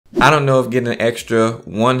I don't know if getting an extra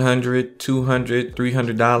 $100, $200,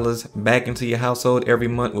 $300 back into your household every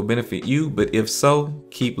month will benefit you, but if so,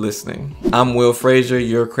 keep listening. I'm Will Frazier,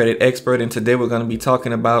 your credit expert, and today we're going to be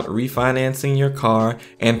talking about refinancing your car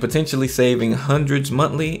and potentially saving hundreds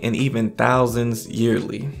monthly and even thousands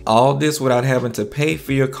yearly. All this without having to pay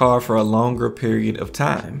for your car for a longer period of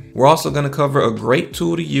time. We're also going to cover a great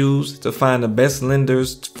tool to use to find the best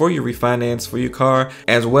lenders for your refinance for your car,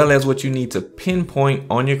 as well as what you need to pinpoint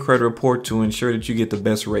on your credit report to ensure that you get the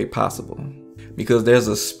best rate possible. Because there's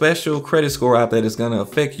a special credit score out there that's going to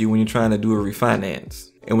affect you when you're trying to do a refinance.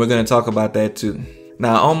 And we're going to talk about that too.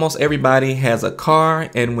 Now, almost everybody has a car,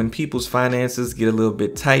 and when people's finances get a little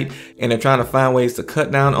bit tight and they're trying to find ways to cut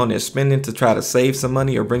down on their spending to try to save some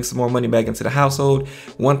money or bring some more money back into the household,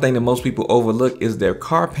 one thing that most people overlook is their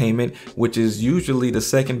car payment, which is usually the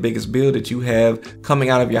second biggest bill that you have coming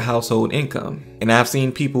out of your household income. And I've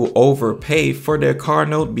seen people overpay for their car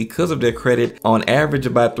note because of their credit, on average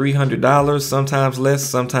about $300, sometimes less,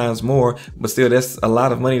 sometimes more, but still that's a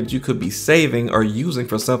lot of money that you could be saving or using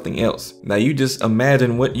for something else. Now you just imagine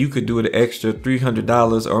what you could do with an extra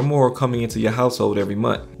 $300 or more coming into your household every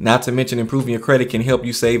month. Not to mention improving your credit can help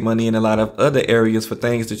you save money in a lot of other areas for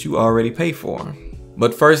things that you already pay for.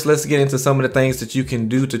 But first, let's get into some of the things that you can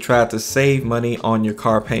do to try to save money on your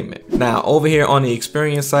car payment. Now, over here on the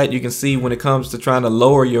Experience site, you can see when it comes to trying to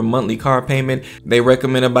lower your monthly car payment, they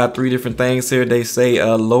recommend about 3 different things here. They say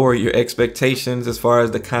lower your expectations as far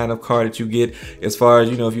as the kind of car that you get. As far as,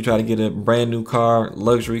 if you try to get a brand new car,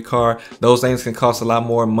 luxury car, those things can cost a lot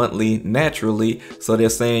more monthly naturally. So they're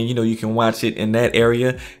saying, you can watch it in that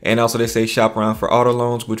area. And also they say shop around for auto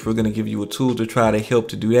loans, which we're going to give you a tool to try to help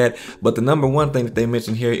to do that. But the number one thing that they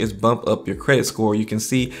mentioned here is bump up your credit score. You can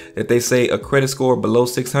see that they say a credit score below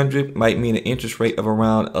 600 might mean an interest rate of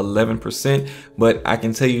around 11%, but I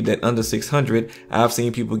can tell you that under 600 I've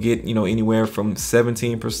seen people get anywhere from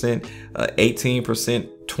 17%, 18%,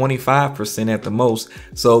 25% at the most.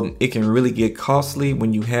 So it can really get costly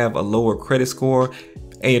when you have a lower credit score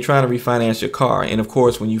and you're trying to refinance your car. And of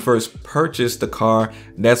course, when you first purchased the car,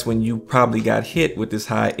 that's when you probably got hit with this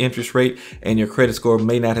high interest rate, and your credit score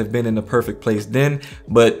may not have been in the perfect place then,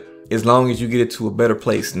 but as long as you get it to a better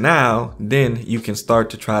place now, then you can start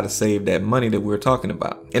to try to save that money that we're talking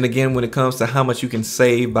about. And again, when it comes to how much you can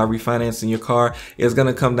save by refinancing your car, it's going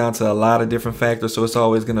to come down to a lot of different factors. So it's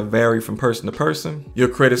always going to vary from person to person. Your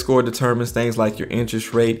credit score determines things like your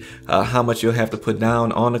interest rate, how much you'll have to put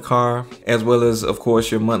down on the car, as well as, of course,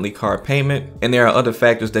 your monthly car payment. And there are other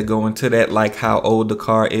factors that go into that, like how old the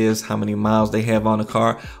car is, how many miles they have on the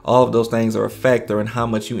car. All of those things are a factor in how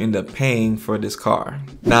much you end up paying for this car.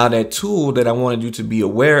 Now, that tool that I wanted you to be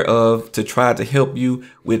aware of to try to help you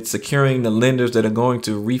with securing the lenders that are going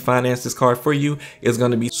to refinance this car for you is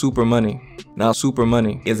going to be Super Money. Now, Super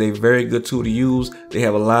Money is a very good tool to use. They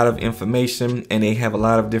have a lot of information and they have a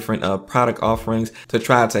lot of different product offerings to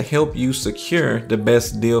try to help you secure the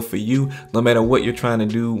best deal for you, no matter what you're trying to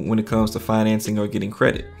do when it comes to financing or getting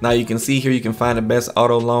credit. Now, you can see here you can find the best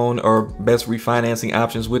auto loan or best refinancing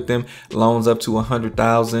options with them. Loans up to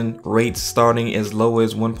 $100,000, rates starting as low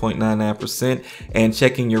as 1.99%, and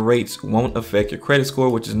checking your rates won't affect your credit score,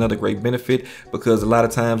 which is another great benefit, because a lot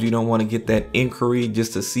of times you don't want to get that inquiry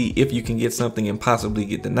just to see if you can get something and possibly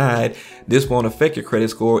get denied. This won't affect your credit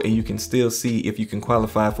score, and you can still see if you can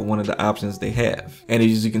qualify for one of the options they have. And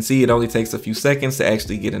as you can see, it only takes a few seconds to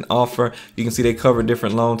actually get an offer. You can see they cover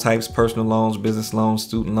different loan types: personal loans, business loans,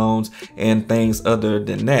 student loans, and things other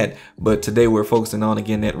than that. But today we're focusing on,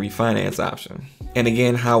 again, that refinance option. And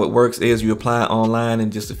again, how it works is you apply online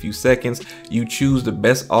in just a few seconds. You choose the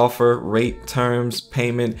best offer, rate, terms,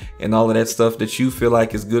 payment, and all of that stuff that you feel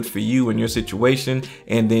like is good for you and your situation.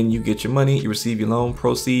 And then you get your money, you receive your loan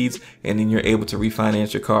proceeds, and then you're able to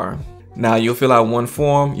refinance your car. Now, you'll fill out one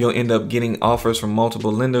form. You'll end up getting offers from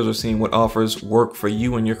multiple lenders or seeing what offers work for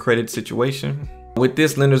you and your credit situation. With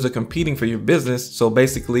this, lenders are competing for your business, so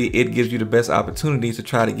basically it gives you the best opportunity to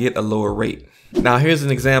try to get a lower rate. Now, here's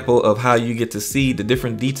an example of how you get to see the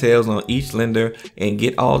different details on each lender and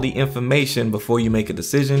get all the information before you make a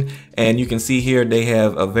decision. And you can see here they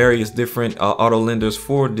have various different auto lenders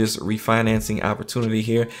for this refinancing opportunity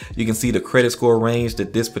here. You can see the credit score range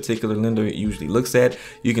that this particular lender usually looks at.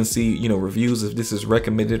 You can see, reviews if this is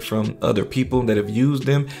recommended from other people that have used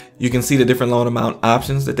them. You can see the different loan amount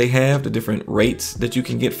options that they have, the different rates rates that you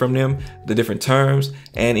can get from them, the different terms,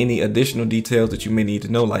 and any additional details that you may need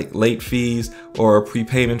to know, like late fees or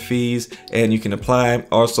prepayment fees, and you can apply.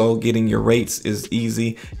 Also, getting your rates is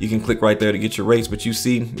easy. You can click right there to get your rates, but you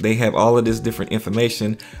see they have all of this different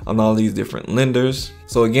information on all these different lenders.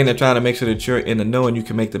 So again, they're trying to make sure that you're in the know and you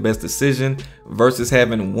can make the best decision versus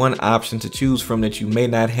having one option to choose from that you may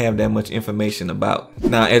not have that much information about.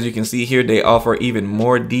 Now, as you can see here, they offer even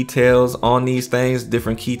more details on these things,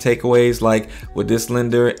 different key takeaways, like with this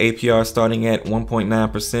lender, APR starting at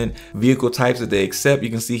 1.9%, vehicle types that they accept. You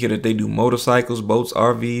can see here that they do motorcycles, boats,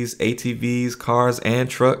 RVs, ATVs, cars, and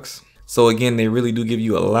trucks. So again, they really do give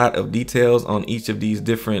you a lot of details on each of these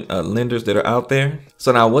different lenders that are out there.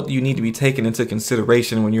 So now, what do you need to be taken into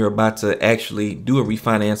consideration when you're about to actually do a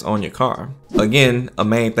refinance on your car? Again, a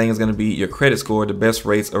main thing is going to be your credit score. The best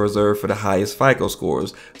rates are reserved for the highest FICO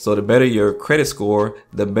scores. So the better your credit score,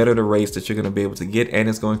 the better the rates that you're going to be able to get, and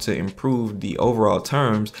it's going to improve the overall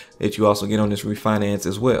terms that you also get on this refinance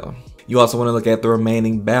as well. You also want to look at the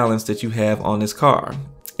remaining balance that you have on this car.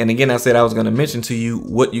 And again, I said I was going to mention to you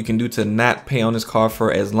what you can do to not pay on this car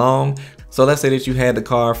for as long. So let's say that you had the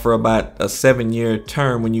car for about a 7-year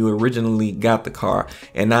term when you originally got the car,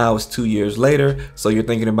 and now it's 2 years later. So you're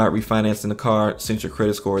thinking about refinancing the car since your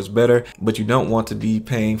credit score is better, but you don't want to be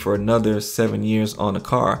paying for another 7 years on the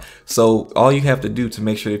car. So all you have to do to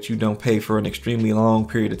make sure that you don't pay for an extremely long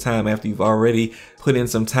period of time after you've already put in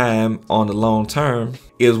some time on the long term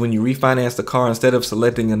is when you refinance the car, instead of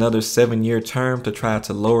selecting another 7-year term to try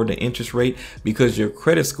to lower the interest rate, because your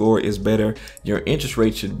credit score is better, your interest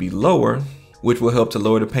rate should be lower, which will help to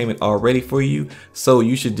lower the payment already for you. So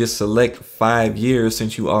you should just select 5 years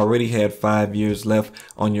since you already had 5 years left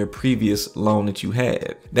on your previous loan that you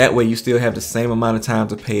had. That way you still have the same amount of time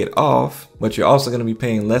to pay it off, but you're also going to be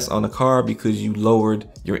paying less on the car because you lowered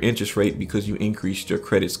your interest rate because you increased your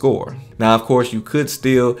credit score. Now, of course, you could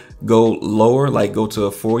still go lower, like go to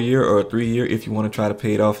a 4-year or a 3-year if you want to try to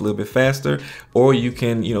pay it off a little bit faster, or you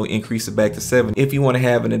can, increase it back to 7 if you want to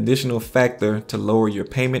have an additional factor to lower your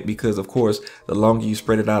payment, because of course, the longer you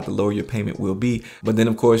spread it out, the lower your payment will be. But then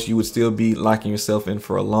of course, you would still be locking yourself in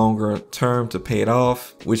for a longer term to pay it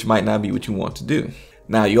off, which might not be what you want to do.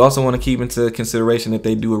 Now, you also want to keep into consideration that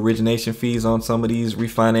they do origination fees on some of these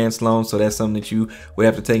refinance loans. So that's something that you would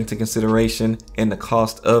have to take into consideration, and the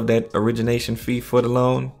cost of that origination fee for the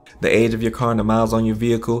loan, the age of your car and the miles on your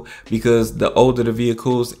vehicle, because the older the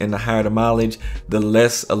vehicles and the higher the mileage, the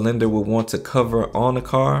less a lender will want to cover on the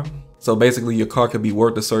car. So basically, your car could be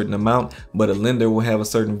worth a certain amount, but a lender will have a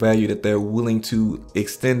certain value that they're willing to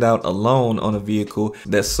extend out a loan on a vehicle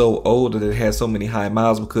that's so old that it has so many high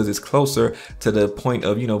miles, because it's closer to the point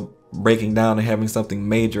of, breaking down and having something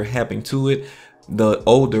major happen to it. The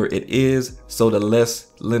older it is, so the less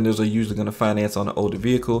lenders are usually going to finance on an older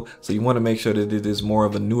vehicle. So you want to make sure that it is more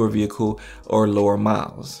of a newer vehicle or lower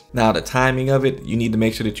miles. Now, the timing of it, you need to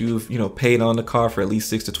make sure that you've paid on the car for at least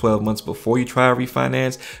 6 to 12 months before you try a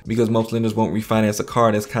refinance, because most lenders won't refinance a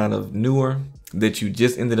car that's kind of newer, that you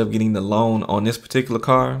just ended up getting the loan on this particular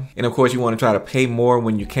car. And of course, you want to try to pay more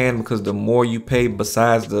when you can, because the more you pay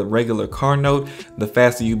besides the regular car note, the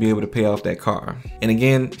faster you'll be able to pay off that car. And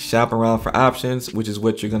again, shop around for options, which is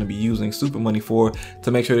what you're going to be using Super Money for, to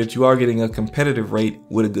make sure that you are getting a competitive rate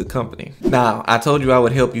with a good company. Now, I told you I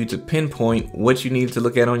would help you to pinpoint what you need to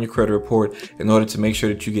look at on your credit report in order to make sure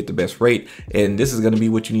that you get the best rate. And this is going to be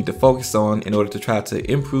what you need to focus on in order to try to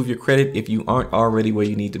improve your credit if you aren't already where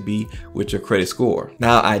you need to be with your credit score.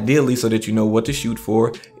 Now, ideally, so that you know what to shoot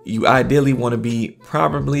for, you ideally want to be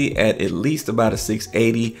probably at least about a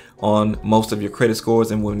 680 on most of your credit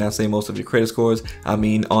scores. And when I say most of your credit scores, I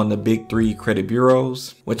mean on the big 3 credit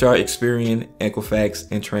bureaus, which are Experian, Equifax,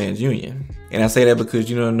 and TransUnion. And I say that because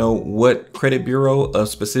you don't know what credit bureau a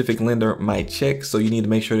specific lender might check. So you need to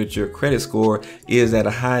make sure that your credit score is at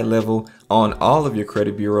a high level on all of your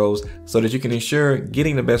credit bureaus, so that you can ensure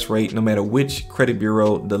getting the best rate no matter which credit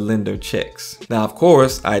bureau the lender checks. Now, of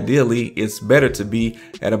course, ideally, it's better to be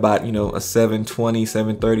at about, a 720,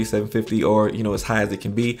 730, 750, or, as high as it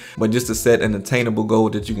can be. But just to set an attainable goal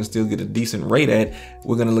that you can still get a decent rate at,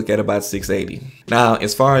 we're going to look at about 680. Now,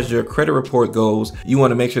 as far as your credit report goes, you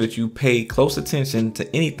want to make sure that you pay close attention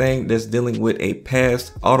to anything that's dealing with a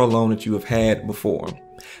past auto loan that you have had before.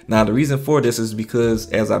 Now, the reason for this is because,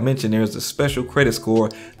 as I mentioned, there's a special credit score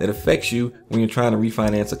that affects you when you're trying to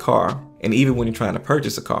refinance a car. and even when you're trying to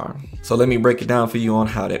purchase a car. So let me break it down for you on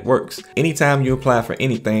how that works. Anytime you apply for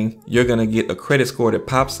anything, you're gonna get a credit score that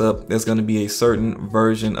pops up that's gonna be a certain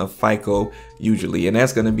version of FICO usually, and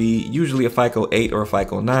that's gonna be usually a FICO 8 or a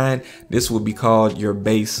FICO 9. This will be called your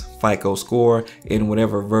base FICO score in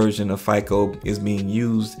whatever version of FICO is being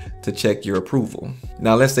used to check your approval.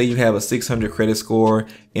 Now let's say you have a 600 credit score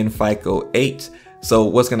in FICO 8. So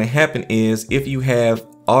what's going to happen is if you have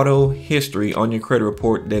auto history on your credit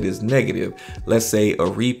report that is negative, let's say a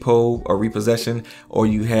repo or repossession, or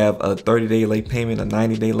you have a 30-day late payment, a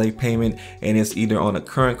 90-day late payment, and it's either on a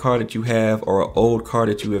current car that you have or an old car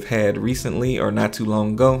that you have had recently or not too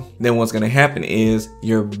long ago, then what's going to happen is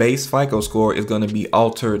your base FICO score is going to be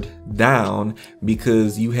altered down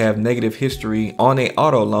because you have negative history on a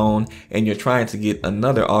auto loan and you're trying to get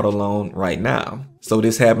another auto loan right now. So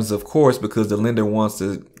this happens, of course, because the lender wants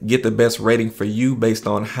to get the best rating for you based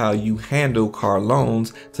on how you handle car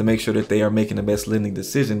loans to make sure that they are making the best lending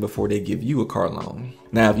decision before they give you a car loan.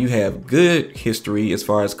 Now, if you have good history as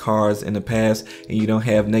far as cars in the past and you don't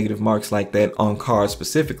have negative marks like that on cars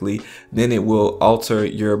specifically, then it will alter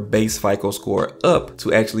your base FICO score up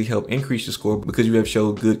to actually help increase your score because you have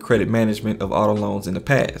showed good credit management of auto loans in the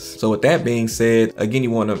past. So with that being said, again,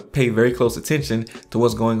 you want to pay very close attention to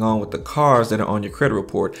what's going on with the cars that are on your credit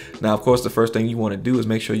report. Now, of course, the first thing you want to do is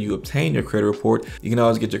make sure you obtain your credit report. You can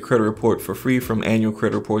always get your credit report for free from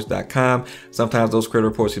annualcreditreports.com. Sometimes those credit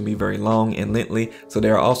reports can be very long and lengthy. So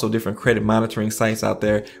there are also different credit monitoring sites out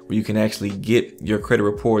there where you can actually get your credit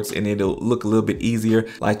reports and it'll look a little bit easier,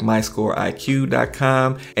 like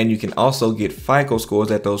myscoreiq.com. And you can also get FICO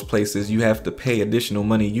scores at those places. You have to pay additional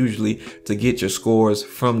money usually to get your scores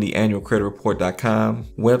from the annualcreditreport.com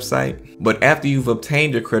website. But after you've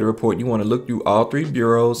obtained your credit report, you want to look through all 3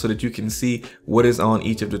 bureaus so that you can see what is on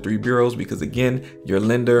each of the 3 bureaus, because again, your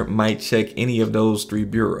lender might check any of those 3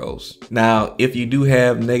 bureaus. Now, if you do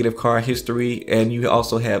have negative car history and you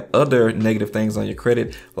also have other negative things on your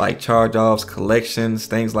credit like charge-offs, collections,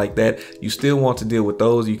 things like that, you still want to deal with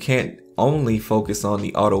those. You can't only focus on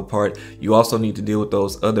the auto part. You also need to deal with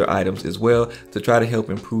those other items as well to try to help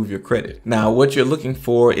improve your credit. Now, what you're looking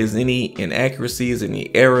for is any inaccuracies,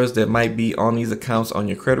 any errors that might be on these accounts on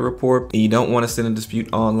your credit report. And you don't want to send a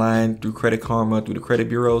dispute online through Credit Karma, through the credit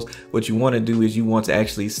bureaus. What you want to do is you want to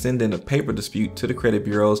actually send in a paper dispute to the credit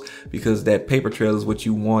bureaus, because that paper trail is what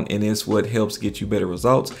you want and it's what helps get you better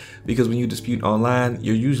results. Because when you dispute online,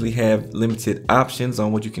 you usually have limited options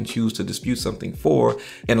on what you can choose to dispute something for,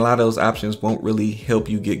 and a lot of those options won't really help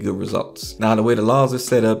you get good results. Now, the way the laws are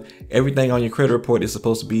set up, everything on your credit report is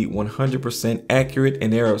supposed to be 100% accurate,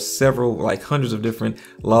 and there are several, like hundreds of different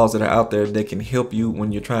laws that are out there that can help you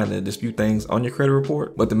when you're trying to dispute things on your credit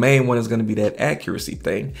report. But the main one is going to be that accuracy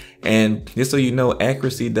thing. And just so you know,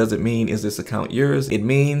 accuracy doesn't mean is this account yours? It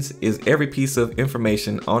means is every piece of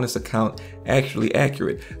information on this account actually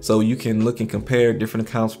accurate? So you can look and compare different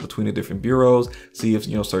accounts between the different bureaus, see if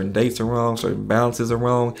certain dates are wrong, certain balances are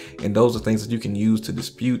wrong, and those are things that you can use to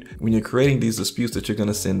dispute when you're creating these disputes that you're going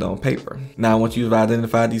to send on paper. Now, once you've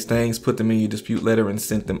identified these things, put them in your dispute letter and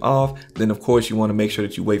sent them off, then of course you want to make sure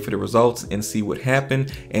that you wait for the results and see what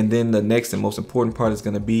happened. And then the next and most important part is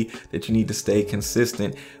going to be that you need to stay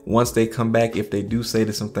consistent. Once they come back, if they do say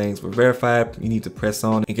that some things were verified, you need to press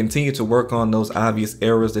on and continue to work on those obvious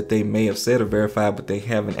errors that they may have said are verified but they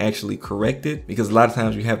haven't actually corrected, because a lot of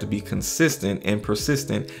times you have to be consistent and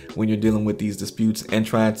persistent when you're dealing with these disputes and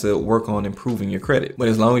trying to work on improving your credit. But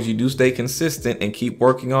as long as you do stay consistent and keep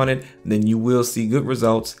working on it, then you will see good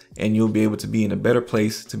results and you'll be able to be in a better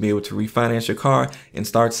place to be able to refinance your car and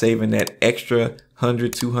start saving that extra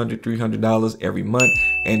 $100, $200, $300 every month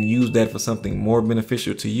and use that for something more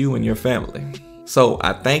beneficial to you and your family. So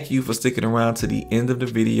I thank you for sticking around to the end of the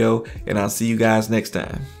video, and I'll see you guys next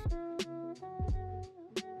time.